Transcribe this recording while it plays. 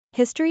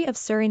History of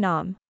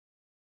Suriname.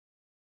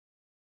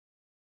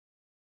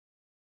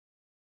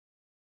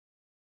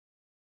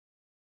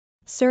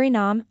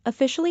 Suriname,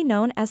 officially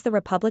known as the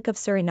Republic of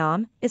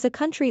Suriname, is a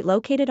country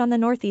located on the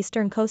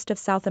northeastern coast of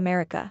South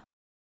America.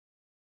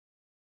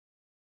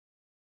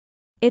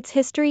 Its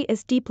history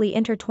is deeply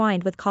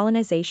intertwined with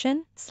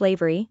colonization,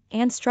 slavery,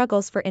 and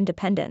struggles for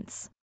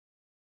independence.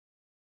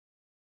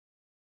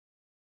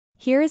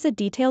 Here is a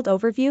detailed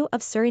overview of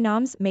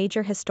Suriname's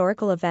major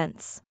historical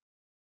events.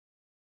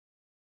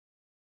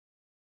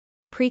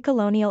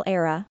 Pre-colonial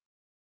era.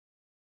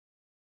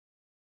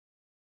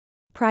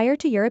 Prior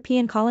to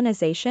European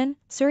colonization,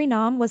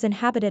 Suriname was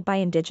inhabited by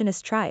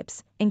indigenous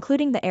tribes,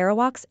 including the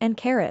Arawaks and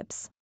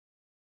Caribs.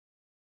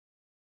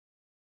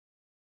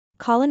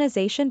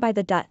 Colonization by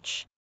the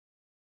Dutch.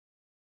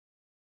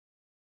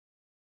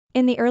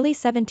 In the early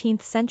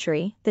 17th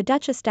century, the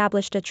Dutch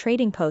established a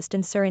trading post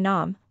in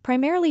Suriname,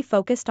 primarily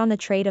focused on the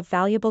trade of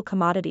valuable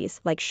commodities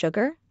like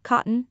sugar,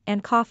 cotton,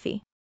 and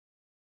coffee.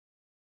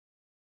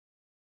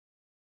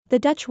 The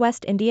Dutch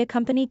West India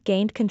Company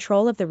gained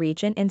control of the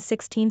region in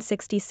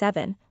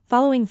 1667,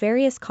 following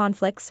various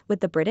conflicts with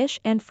the British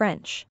and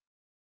French.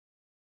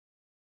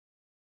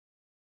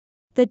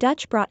 The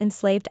Dutch brought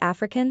enslaved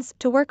Africans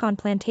to work on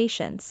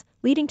plantations,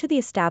 leading to the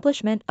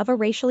establishment of a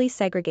racially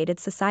segregated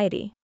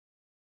society.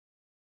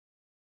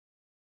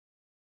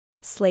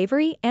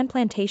 Slavery and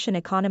plantation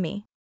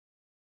economy.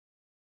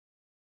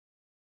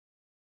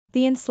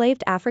 The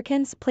enslaved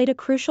Africans played a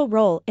crucial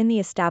role in the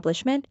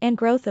establishment and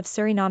growth of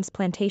Suriname's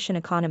plantation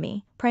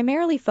economy,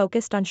 primarily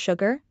focused on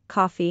sugar,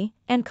 coffee,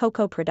 and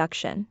cocoa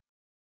production.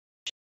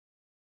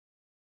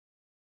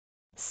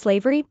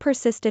 Slavery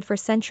persisted for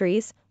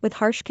centuries, with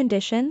harsh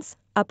conditions,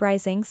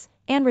 uprisings,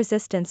 and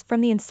resistance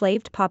from the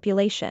enslaved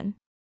population.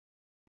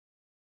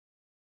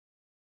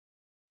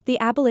 The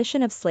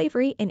abolition of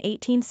slavery in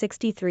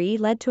 1863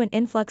 led to an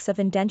influx of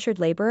indentured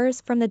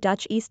laborers from the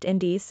Dutch East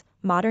Indies,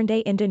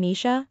 modern-day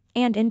Indonesia,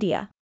 and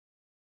India.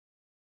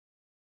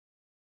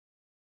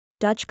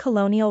 Dutch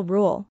colonial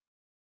rule.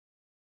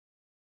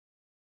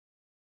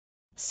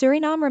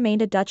 Suriname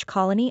remained a Dutch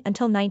colony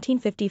until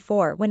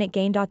 1954 when it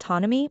gained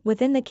autonomy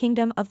within the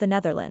Kingdom of the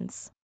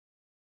Netherlands.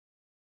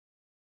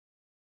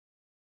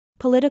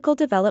 Political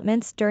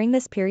developments during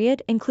this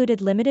period included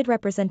limited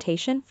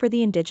representation for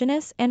the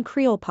indigenous and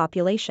Creole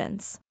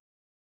populations.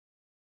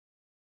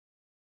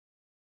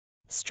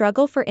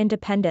 Struggle for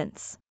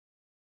independence.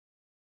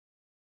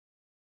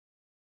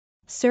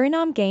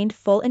 Suriname gained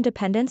full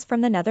independence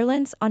from the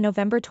Netherlands on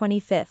November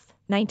 25,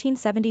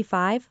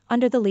 1975,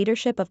 under the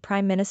leadership of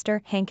Prime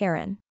Minister Henk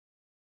Aaron.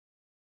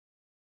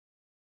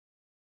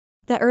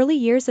 The early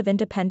years of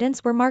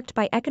independence were marked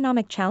by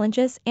economic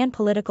challenges and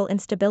political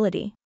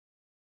instability.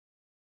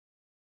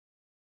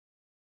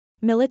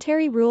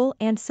 Military rule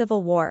and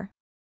civil war.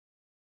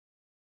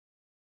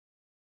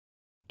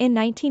 In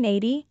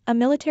 1980, a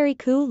military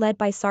coup led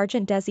by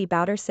Sergeant Desi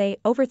Bouterse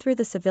overthrew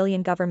the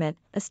civilian government,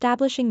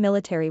 establishing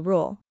military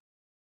rule.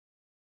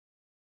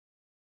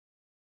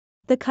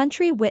 The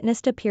country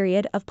witnessed a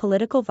period of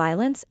political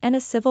violence and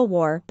a civil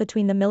war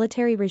between the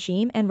military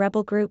regime and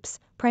rebel groups,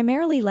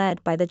 primarily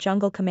led by the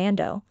Jungle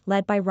Commando,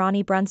 led by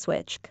Ronnie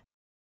Brunswick.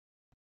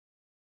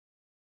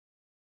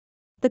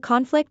 The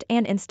conflict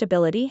and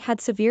instability had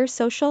severe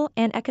social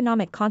and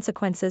economic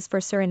consequences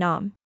for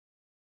Suriname.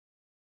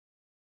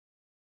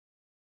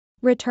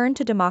 Return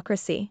to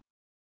democracy.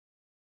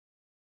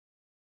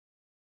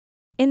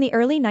 In the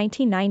early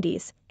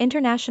 1990s,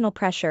 international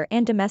pressure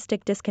and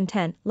domestic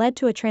discontent led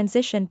to a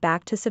transition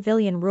back to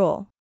civilian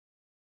rule.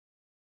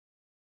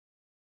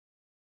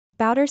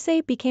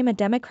 Bouterse became a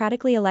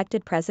democratically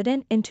elected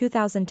president in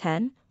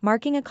 2010,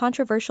 marking a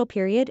controversial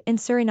period in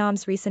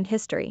Suriname's recent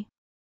history.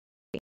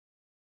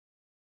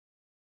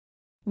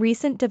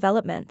 Recent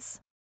developments.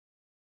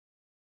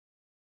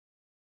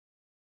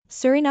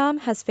 Suriname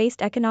has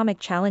faced economic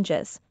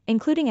challenges,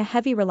 including a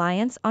heavy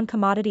reliance on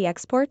commodity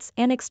exports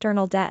and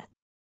external debt.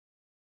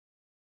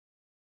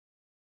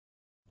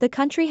 The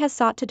country has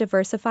sought to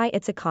diversify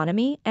its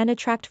economy and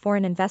attract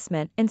foreign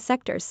investment in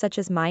sectors such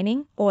as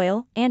mining,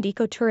 oil, and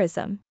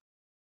ecotourism.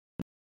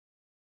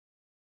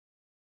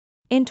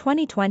 In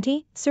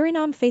 2020,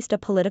 Suriname faced a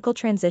political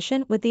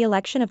transition with the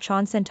election of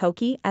Chon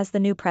Sentoki as the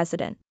new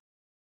president.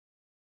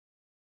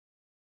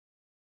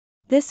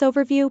 This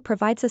overview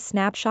provides a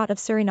snapshot of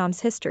Suriname's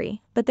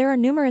history, but there are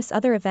numerous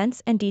other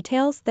events and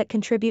details that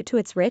contribute to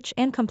its rich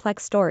and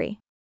complex story.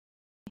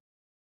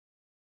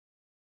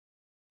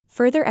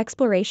 Further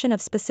exploration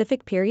of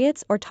specific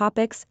periods or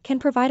topics can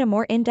provide a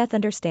more in-depth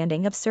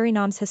understanding of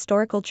Suriname's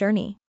historical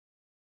journey.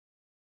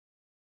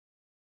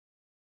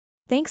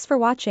 Thanks for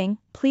watching.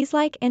 Please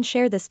like and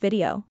share this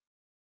video.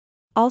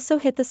 Also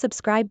hit the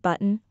subscribe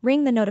button,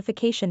 ring the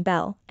notification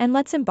bell, and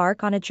let's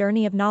embark on a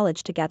journey of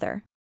knowledge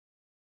together.